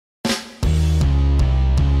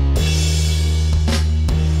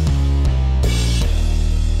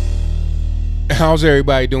How's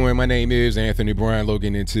everybody doing? My name is Anthony Brian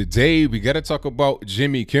Logan, and today we got to talk about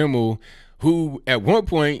Jimmy Kimmel, who at one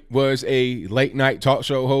point was a late night talk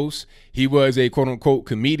show host. He was a quote unquote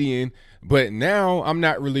comedian, but now I'm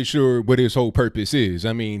not really sure what his whole purpose is.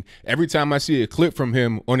 I mean, every time I see a clip from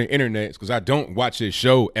him on the internet, because I don't watch his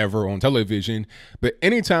show ever on television, but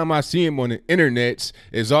anytime I see him on the internet,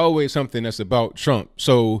 it's always something that's about Trump.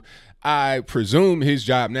 So I presume his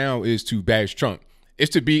job now is to bash Trump.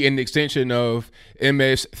 It's to be an extension of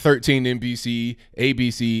MS-13 NBC,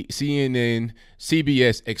 ABC, CNN,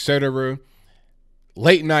 CBS, etc.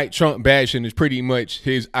 Late night Trump bashing is pretty much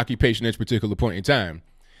his occupation at this particular point in time.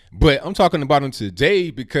 But I'm talking about him today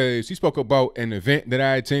because he spoke about an event that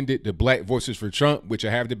I attended, the Black Voices for Trump, which I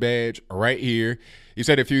have the badge right here. He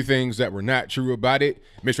said a few things that were not true about it,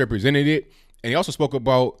 misrepresented it. And he also spoke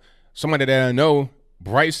about somebody that I know,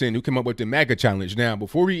 Bryson, who came up with the MAGA challenge. Now,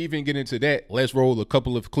 before we even get into that, let's roll a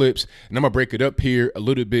couple of clips, and I'm gonna break it up here a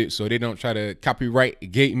little bit so they don't try to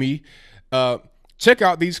copyright gate me. Check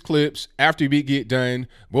out these clips. After we get done,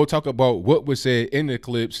 we'll talk about what was said in the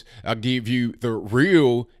clips. I'll give you the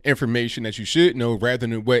real information that you should know rather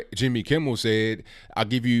than what Jimmy Kimmel said. I'll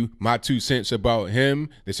give you my 2 cents about him,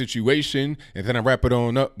 the situation, and then I'll wrap it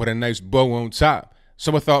on up with a nice bow on top.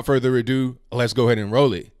 So without further ado, let's go ahead and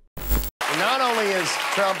roll it. Not only is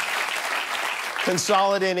Trump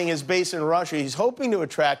consolidating his base in Russia, he's hoping to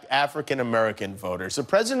attract African-American voters. The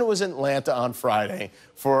president was in Atlanta on Friday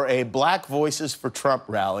for a Black Voices for Trump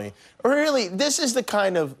rally. Really, this is the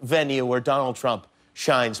kind of venue where Donald Trump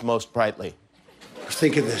shines most brightly.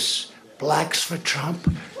 Think of this. Blacks for Trump,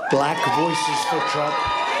 Black Voices for Trump,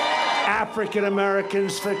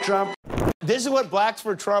 African-Americans for Trump. This is what Blacks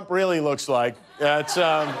for Trump really looks like. It's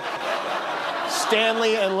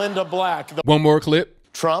Stanley and Linda Black. One more clip.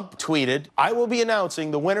 Trump tweeted, "I will be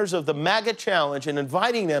announcing the winners of the MAGA challenge and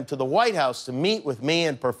inviting them to the White House to meet with me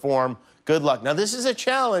and perform. Good luck." Now, this is a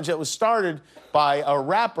challenge that was started by a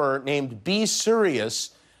rapper named Be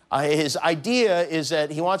Serious. His idea is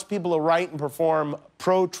that he wants people to write and perform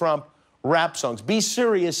pro-Trump rap songs. Be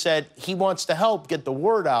Serious said he wants to help get the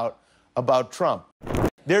word out about Trump.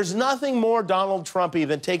 There's nothing more Donald Trumpy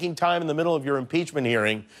than taking time in the middle of your impeachment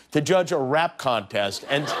hearing to judge a rap contest.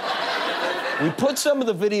 And we put some of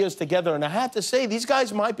the videos together, and I have to say, these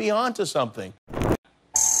guys might be onto something.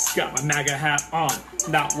 Got my MAGA hat on,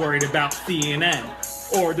 not worried about CNN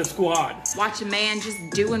or the squad. Watch a man just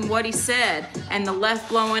doing what he said, and the left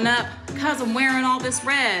blowing up, cause I'm wearing all this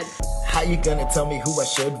red. How you gonna tell me who I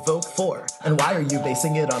should vote for? And why are you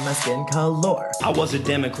basing it on my skin color? I was a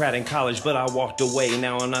Democrat in college, but I walked away.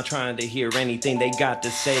 Now I'm not trying to hear anything they got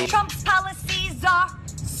to say. Trump's policies are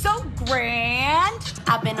so grand.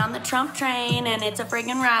 I've been on the Trump train and it's a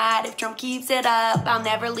friggin' ride. If Trump keeps it up, I'll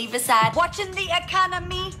never leave his side. Watching the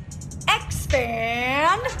economy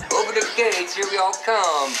expand. Open the gates, here we all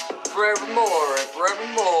come. Forevermore and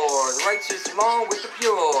forevermore. The righteous along with the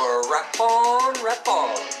pure. Rap on, rap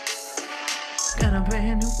on. Got a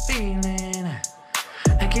brand new feeling.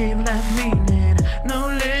 I gave life meaning. No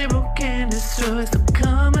label can destroy. So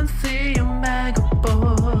come and see a MAGA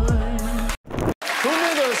boy. Who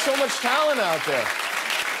knew there was so much talent out there?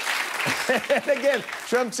 And again,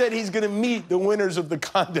 Trump said he's going to meet the winners of the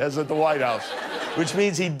contest at the White House, which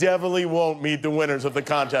means he definitely won't meet the winners of the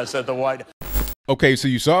contest at the White House. Okay, so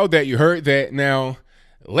you saw that, you heard that. Now,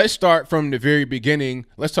 let's start from the very beginning.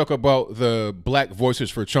 Let's talk about the Black Voices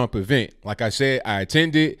for Trump event. Like I said, I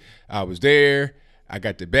attended. I was there. I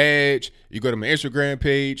got the badge. You go to my Instagram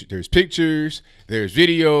page. There's pictures. There's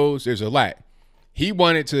videos. There's a lot. He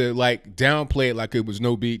wanted to like downplay it like it was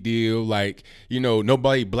no big deal. Like, you know,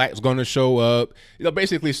 nobody black's going to show up. You know,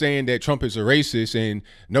 basically saying that Trump is a racist and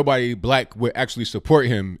nobody black would actually support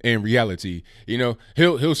him in reality. You know,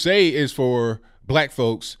 he'll say it's for black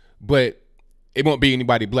folks, but it won't be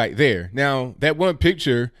anybody black there. Now, that one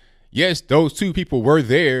picture, yes, those 2 people were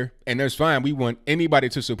there, and that's fine. We want anybody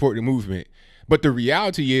to support the movement. But the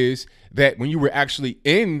reality is that when you were actually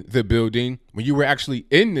in the building, when you were actually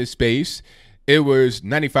in this space, it was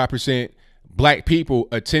 95% black people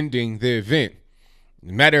attending the event.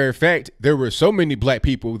 Matter of fact, there were so many black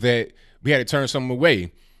people that we had to turn some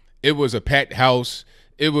away. It was a packed house.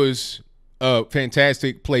 It was a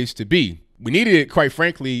fantastic place to be. We needed, quite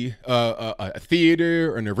frankly, a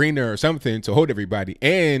theater or an arena or something to hold everybody.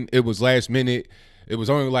 And it was last minute. It was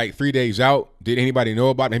only like 3 days out. Did anybody know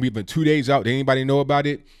about it? Maybe even 2 days out. Did anybody know about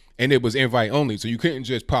it? And it was invite only. So you couldn't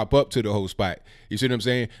just pop up to the whole spot. You see what I'm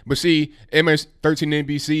saying? But see, MS-13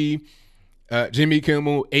 NBC, Jimmy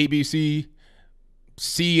Kimmel, ABC,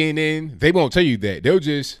 CNN, they won't tell you that. They'll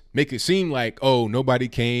just make it seem like, oh, nobody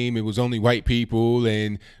came, it was only white people,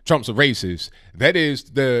 and Trump's a racist. That is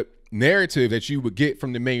the narrative that you would get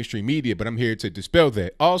from the mainstream media, but I'm here to dispel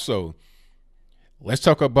that. Also, let's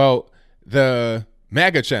talk about the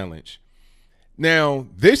MAGA challenge. Now,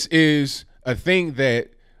 this is a thing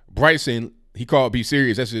that Bryson, he called Be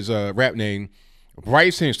Serious, that's his rap name.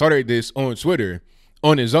 Bryson started this on Twitter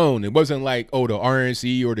on his own. It wasn't like, oh, the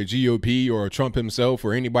RNC or the GOP or Trump himself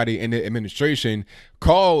or anybody in the administration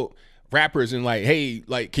called rappers and like, hey,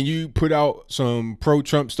 like, can you put out some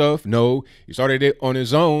pro-Trump stuff? No, he started it on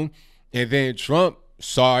his own, and then Trump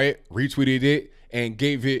saw it, retweeted it, and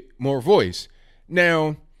gave it more voice.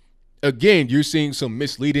 Now, again, you're seeing some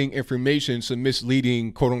misleading information, some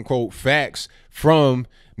misleading quote-unquote facts from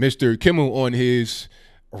Mr. Kimmel on his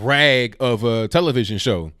rag of a television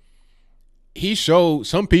show. He showed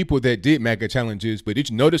some people that did MAGA challenges, but did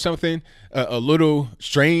you notice something a little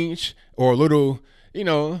strange or a little, you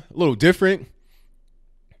know, a little different?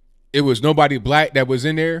 It was nobody black that was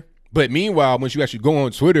in there. But meanwhile, once you actually go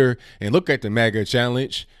on Twitter and look at the MAGA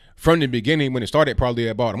challenge from the beginning, when it started probably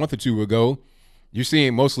about a month or two ago, you're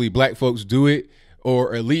seeing mostly black folks do it,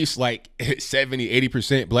 or at least like 70,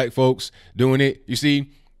 80% black folks doing it. You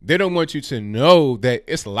see, they don't want you to know that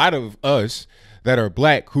it's a lot of us that are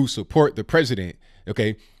black who support the president.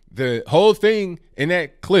 Okay, the whole thing in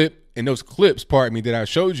that clip, in those clips, pardon me, that I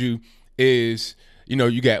showed you is, you know,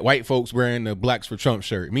 you got white folks wearing the Blacks for Trump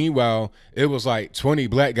shirt. Meanwhile, it was like 20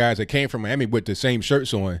 black guys that came from Miami with the same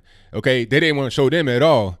shirts on. Okay, they didn't want to show them at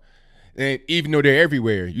all. And even though they're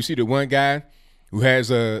everywhere, you see the one guy who has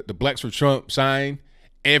the Blacks for Trump sign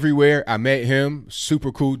everywhere. I met him,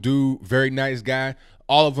 super cool dude, very nice guy.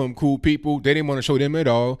 All of them cool people. They didn't want to show them at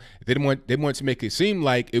all. They wanted to make it seem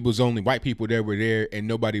like it was only white people that were there and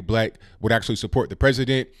nobody black would actually support the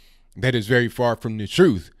president. That is very far from the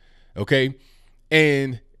truth. Okay.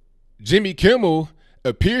 And Jimmy Kimmel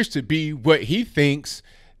appears to be what he thinks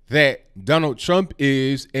that Donald Trump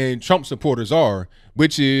is and Trump supporters are,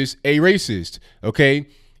 which is a racist. Okay.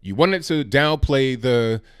 You wanted to downplay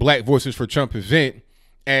the Black Voices for Trump event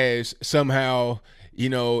as somehow, you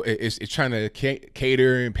know, it's trying to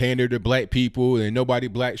cater and pander to black people, and nobody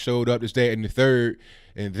black showed up this, that, and the third.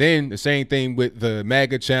 And then the same thing with the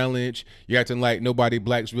MAGA challenge. You're acting like nobody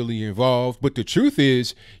black's really involved. But the truth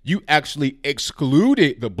is, you actually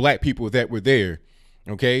excluded the black people that were there.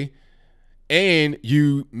 Okay. And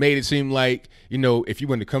you made it seem like, you know, if you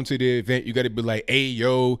want to come to the event, you got to be like, hey,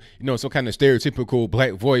 yo, you know, some kind of stereotypical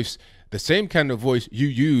black voice. The same kind of voice you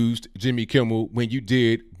used, Jimmy Kimmel, when you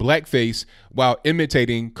did blackface while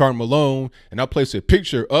imitating Karl Malone. And I'll place a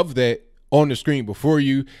picture of that on the screen before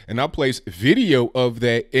you, and I'll place video of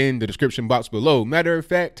that in the description box below. Matter of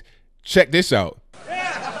fact, check this out.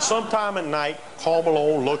 Sometime at night, Karl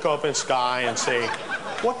Malone look up in sky and say,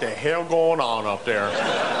 what the hell going on up there?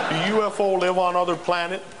 Do UFO live on other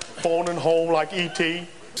planet, phoning home like E.T.?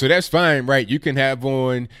 So that's fine, right? You can have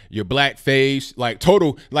on your black face, like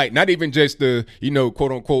total, like not even just the, you know,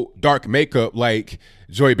 quote unquote dark makeup like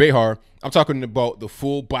Joy Behar. I'm talking about the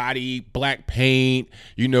full body, black paint,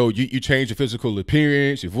 you know, you change your physical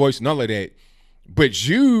appearance, your voice, and all of that. But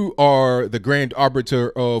you are the grand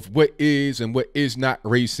arbiter of what is and what is not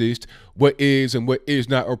racist, what is and what is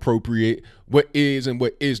not appropriate, what is and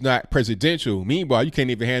what is not presidential. Meanwhile, you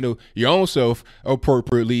can't even handle your own self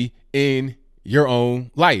appropriately in your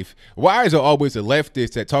own life. Why is it always the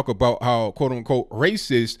leftists that talk about how quote unquote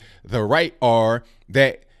racist the right are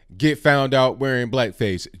that get found out wearing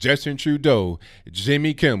blackface? Justin Trudeau,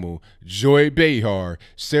 Jimmy Kimmel, Joy Behar,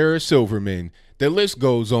 Sarah Silverman. The list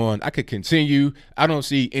goes on. I could continue. I don't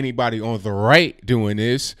see anybody on the right doing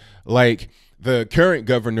this, like the current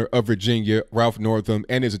governor of Virginia, Ralph Northam,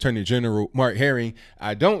 and his attorney general, Mark Herring.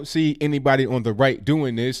 I don't see anybody on the right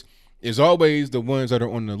doing this. It's always the ones that are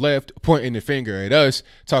on the left pointing the finger at us,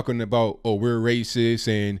 talking about, oh, we're racist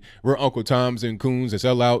and we're Uncle Toms and coons and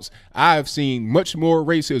sellouts. I've seen much more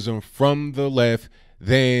racism from the left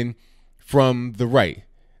than from the right.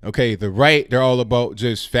 Okay, the right, they're all about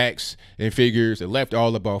just facts and figures. The left are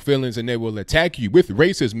all about feelings, and they will attack you with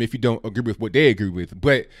racism if you don't agree with what they agree with.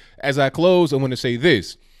 But as I close, I want to say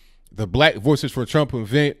this. The Black Voices for Trump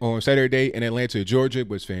event on Saturday in Atlanta, Georgia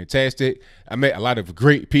was fantastic. I met a lot of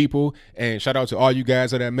great people, and shout out to all you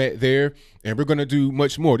guys that I met there. And we're going to do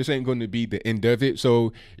much more. This ain't going to be the end of it.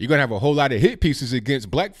 So you're going to have a whole lot of hit pieces against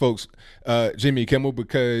black folks, Jimmy Kimmel,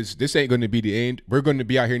 because this ain't going to be the end. We're going to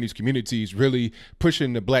be out here in these communities really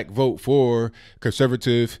pushing the black vote for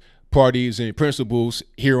conservative parties and principles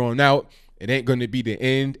here on out. It ain't going to be the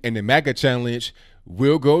end. And the MAGA challenge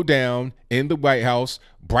will go down in the White House.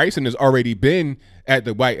 Bryson has already been at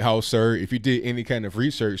the White House, sir. If you did any kind of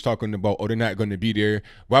research talking about, oh, they're not going to be there,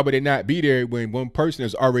 why would they not be there when one person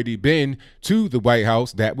has already been to the White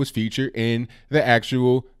House that was featured in the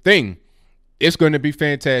actual thing? It's going to be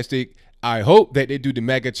fantastic. I hope that they do the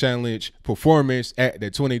MAGA Challenge performance at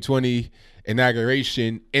the 2020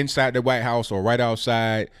 inauguration inside the White House or right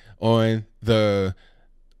outside on the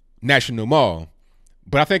National Mall.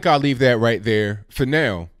 But I think I'll leave that right there for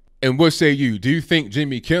now. And what say you? Do you think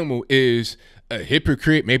Jimmy Kimmel is a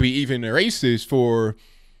hypocrite, maybe even a racist, for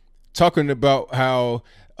talking about how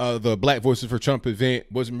the Black Voices for Trump event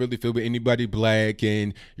wasn't really filled with anybody black,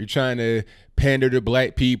 and you're trying to pander to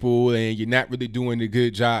black people, and you're not really doing a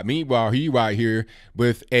good job? Meanwhile, he right here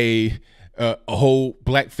with a whole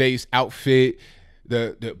blackface outfit,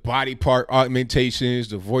 the body part augmentations,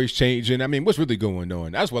 the voice changing. I mean, what's really going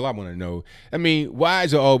on? That's what I want to know. I mean, why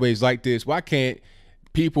is it always like this? Why can't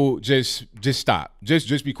people just stop?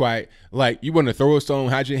 Just be quiet. Like, you want to throw a stone,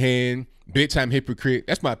 hide your hand. Big time hypocrite.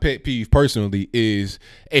 That's my pet peeve personally, is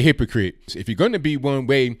a hypocrite. If you're going to be one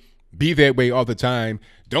way, be that way all the time.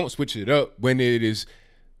 Don't switch it up when it is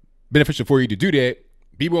beneficial for you to do that.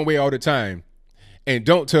 Be one way all the time. And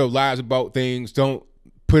don't tell lies about things. Don't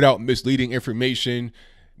put out misleading information.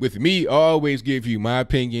 With me, I always give you my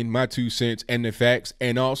opinion, my 2 cents, and the facts,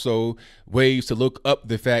 and also ways to look up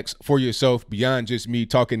the facts for yourself beyond just me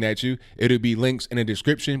talking at you. It'll be links in the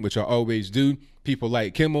description, which I always do. People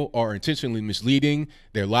like Kimmel are intentionally misleading.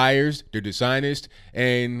 They're liars. They're dishonest.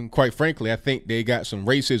 And quite frankly, I think they got some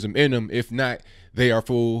racism in them. If not, they are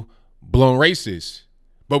full-blown racists.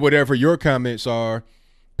 But whatever your comments are,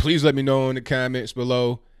 please let me know in the comments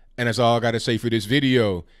below. And that's all I got to say for this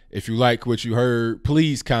video. If you like what you heard,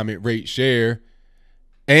 please comment, rate, share,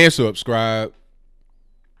 and subscribe.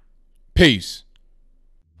 Peace.